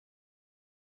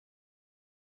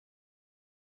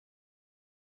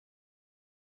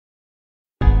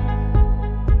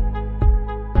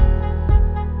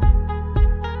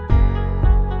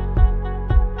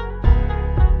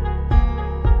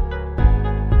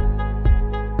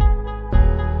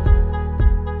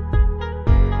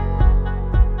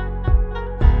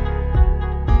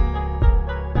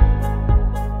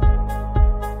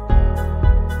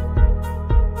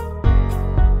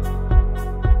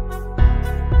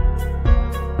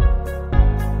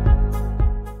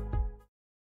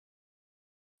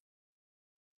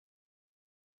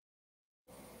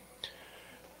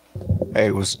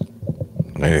Hey,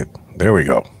 hey, there we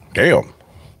go. Damn.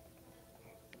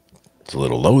 It's a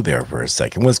little low there for a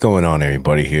second. What's going on,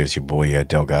 everybody? Here's your boy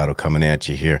Delgado coming at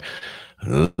you here.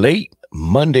 Late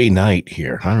Monday night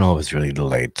here. I don't know if it's really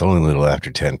late. It's only a little after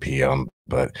 10 p.m.,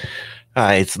 but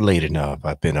it's late enough.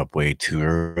 I've been up way too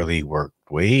early, worked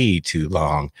way too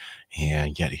long,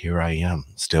 and yet here I am,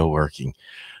 still working.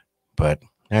 But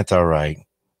that's all right.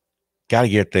 Got to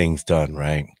get things done,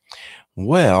 right?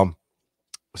 Well,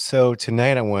 so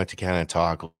tonight I wanted to kind of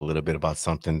talk a little bit about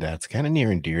something that's kind of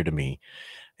near and dear to me.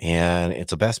 And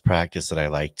it's a best practice that I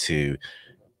like to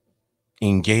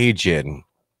engage in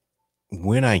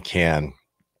when I can.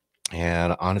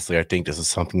 And honestly, I think this is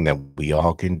something that we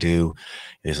all can do.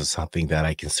 This is something that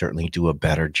I can certainly do a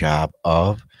better job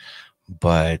of,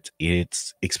 but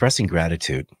it's expressing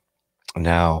gratitude.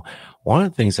 Now, one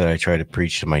of the things that I try to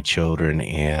preach to my children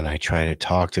and I try to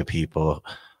talk to people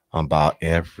about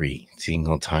every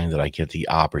single time that I get the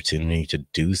opportunity to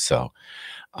do so.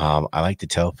 I like to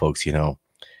tell folks,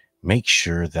 make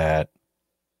sure that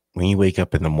when you wake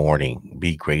up in the morning,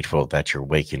 be grateful that you're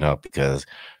waking up because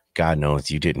God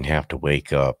knows you didn't have to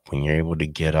wake up. When you're able to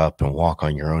get up and walk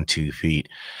on your own 2 feet,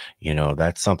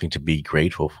 that's something to be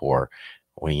grateful for.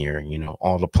 When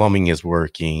all the plumbing is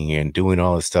working and doing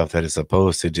all the stuff that it's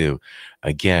supposed to do,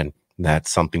 again, that's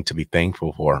something to be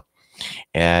thankful for.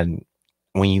 And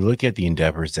when you look at the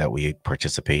endeavors that we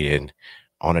participate in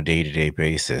on a day-to-day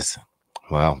basis,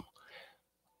 well,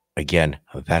 again,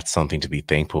 that's something to be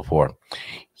thankful for.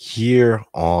 Here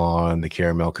on the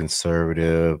Caramel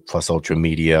Conservative plus Ultra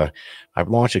Media, I've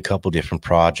launched a couple different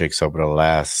projects over the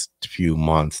last few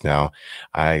months now.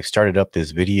 I started up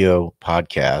this video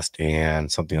podcast and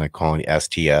something like calling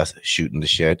S.T.S, Shooting the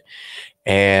Shit.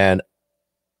 And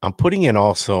I'm putting it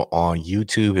also on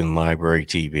YouTube and Library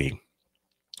TV.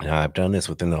 Now, I've done this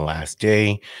within the last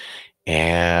day.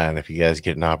 And if you guys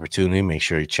get an opportunity, make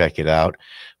sure you check it out.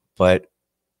 But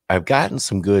I've gotten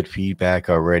some good feedback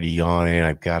already on it.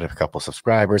 I've got a couple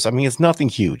subscribers. I mean, it's nothing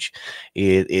huge.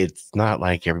 It's not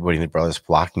like everybody in the brothers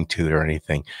flocking to it or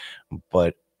anything.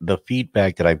 But the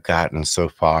feedback that I've gotten so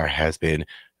far has been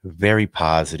very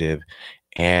positive,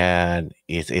 and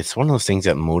it's one of those things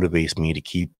that motivates me to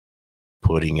keep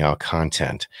putting out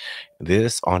content.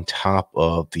 This on top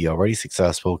of the already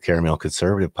successful Caramel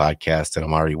Conservative podcast that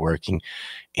I'm already working.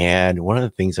 And one of the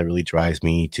things that really drives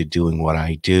me to doing what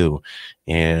I do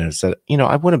is that,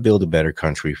 I want to build a better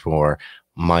country for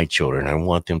my children. I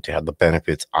want them to have the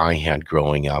benefits I had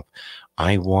growing up.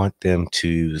 I want them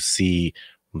to see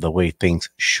the way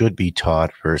things should be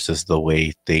taught versus the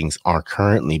way things are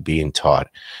currently being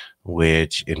taught,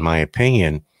 which, in my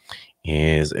opinion,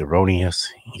 is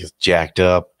erroneous, is jacked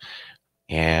up,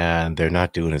 and they're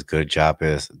not doing as good a job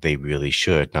as they really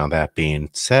should. Now, that being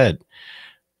said,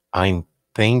 I'm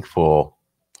thankful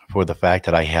for the fact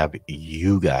that I have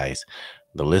you guys,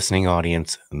 the listening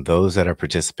audience, and those that are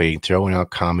participating, throwing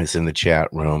out comments in the chat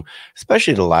room,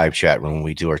 especially the live chat room.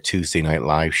 We do our Tuesday night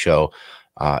live show,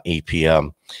 8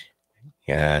 p.m.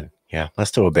 And yeah,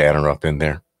 let's throw a banner up in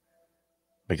there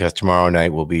because tomorrow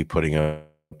night we'll be putting up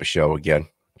a show again.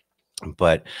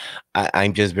 But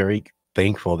I'm just very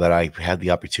thankful that I've had the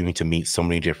opportunity to meet so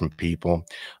many different people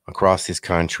across this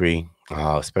country,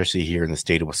 especially here in the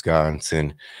state of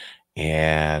Wisconsin.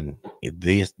 And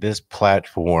this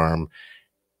platform,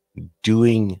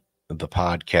 doing the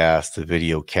podcast, the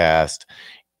video cast,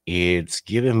 it's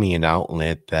given me an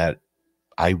outlet that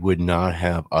I would not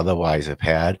have otherwise have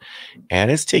had. And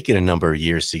it's taken a number of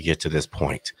years to get to this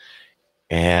point.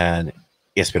 And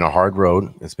it's been a hard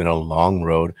road. It's been a long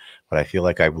road, but I feel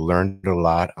like I've learned a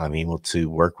lot. I'm able to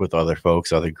work with other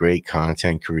folks, other great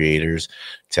content creators,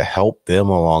 to help them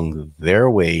along their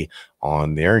way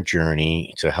on their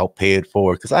journey, to help pay it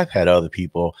forward. Because I've had other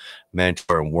people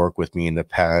mentor and work with me in the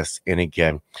past. And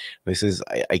again,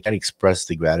 I got to express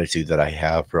the gratitude that I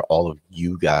have for all of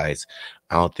you guys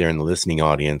out there in the listening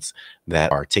audience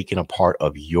that are taking a part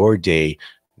of your day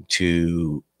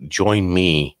to join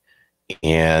me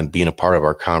and being a part of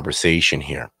our conversation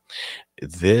here. I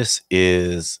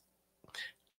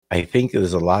think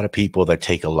there's a lot of people that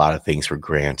take a lot of things for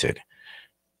granted.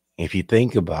 If you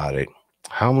think about it,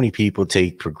 how many people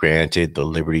take for granted the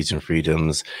liberties and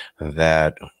freedoms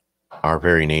that our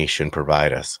very nation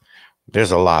provide us?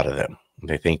 There's a lot of them.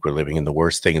 They think we're living in the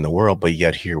worst thing in the world, but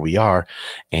yet here we are,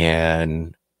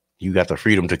 and you got the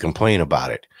freedom to complain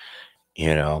about it.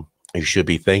 You should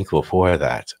be thankful for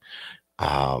that.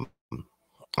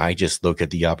 I just look at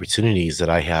the opportunities that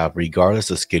I have,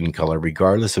 regardless of skin color,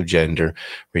 regardless of gender,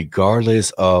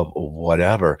 regardless of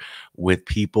whatever, with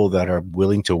people that are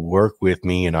willing to work with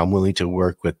me and I'm willing to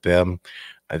work with them.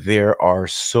 There are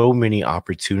so many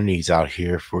opportunities out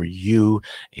here for you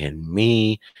and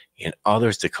me and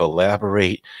others to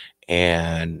collaborate.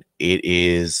 And it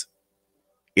is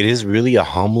really a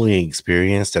humbling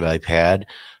experience that I've had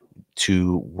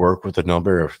to work with a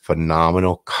number of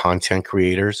phenomenal content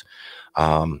creators.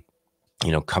 Um,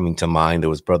 Coming to mind,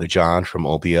 there was Brother John from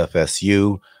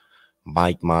OBFSU,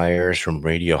 Mike Myers from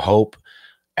Radio Hope,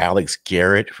 Alex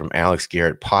Garrett from Alex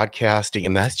Garrett Podcasting,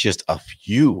 and that's just a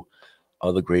few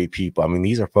of the great people. I mean,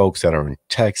 these are folks that are in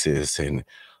Texas and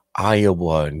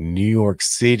Iowa, New York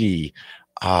City.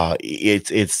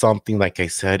 It's something, like I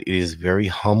said, it is very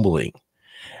humbling.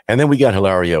 And then we got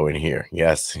Hilario in here.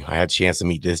 Yes, I had a chance to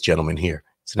meet this gentleman here.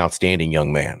 He's an outstanding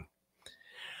young man.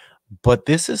 But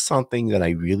this is something that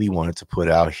I really wanted to put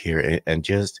out here and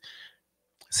just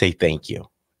say thank you.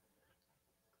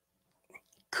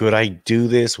 Could I do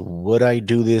this? Would I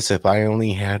do this if I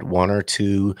only had one or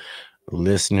two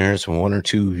listeners, one or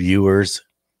two viewers?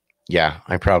 Yeah,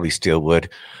 I probably still would.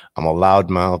 I'm a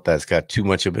loudmouth that's got too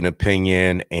much of an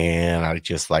opinion, and I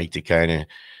just like to kind of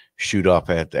shoot off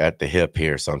at the hip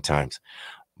here sometimes.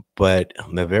 But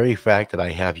the very fact that I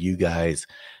have you guys,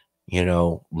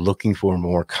 looking for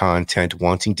more content,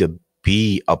 wanting to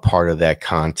be a part of that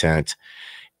content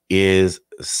is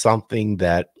something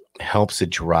that helps to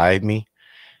drive me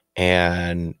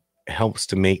and helps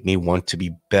to make me want to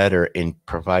be better and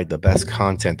provide the best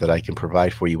content that I can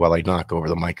provide for you while I knock over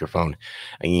the microphone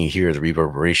and you hear the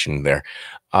reverberation there.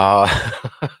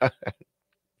 But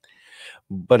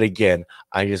again,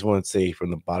 I just want to say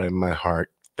from the bottom of my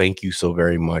heart, thank you so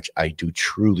very much. I do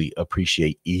truly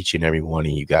appreciate each and every one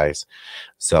of you guys.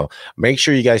 So make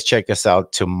sure you guys check us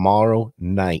out tomorrow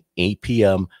night, 8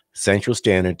 p.m. Central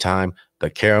Standard Time. The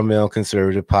Caramel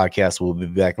Conservative Podcast will be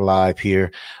back live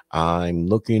here. I'm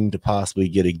looking to possibly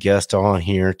get a guest on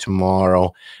here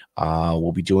tomorrow.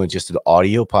 We'll be doing just an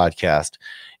audio podcast.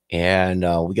 And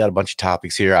we got a bunch of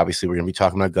topics here. Obviously, we're going to be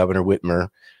talking about Governor Whitmer,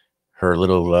 her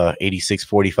little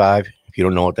 8645. If you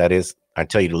don't know what that is, I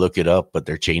tell you to look it up, but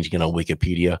they're changing it on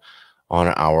Wikipedia on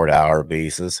an hour-to-hour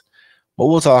basis. But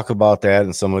we'll talk about that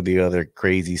and some of the other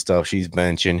crazy stuff she's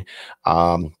mentioned.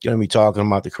 Going to be talking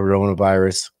about the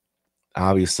coronavirus.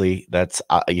 Obviously, that's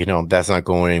that's not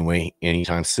going anyway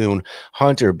anytime soon.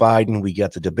 Hunter Biden, we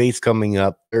got the debates coming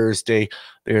up Thursday.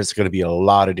 There's going to be a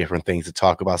lot of different things to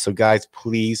talk about. So, guys,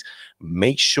 please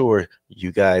make sure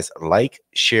you guys like,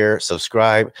 share,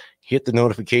 subscribe, hit the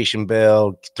notification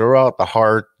bell, throw out the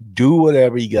heart, do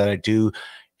whatever you got to do.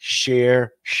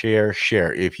 Share.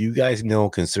 If you guys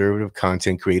know conservative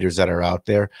content creators that are out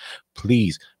there,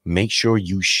 please make sure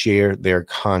you share their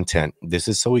content. This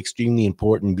is so extremely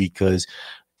important because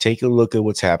take a look at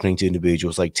what's happening to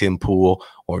individuals like Tim Pool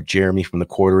or Jeremy from the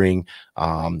Quartering.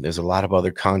 There's a lot of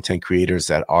other content creators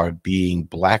that are being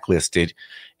blacklisted,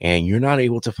 and you're not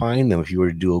able to find them. If you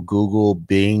were to do a Google,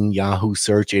 Bing, Yahoo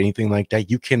search, anything like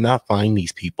that, you cannot find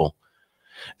these people.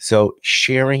 So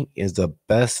sharing is the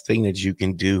best thing that you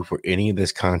can do for any of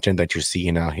this content that you're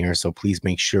seeing out here. So please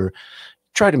make sure,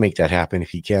 try to make that happen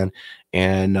if you can.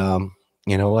 And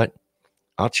you know what?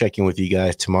 I'll check in with you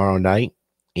guys tomorrow night,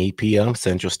 8 p.m.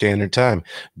 Central Standard Time.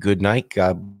 Good night.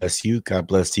 God bless you. God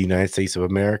bless the United States of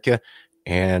America.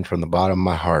 And from the bottom of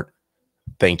my heart,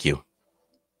 thank you.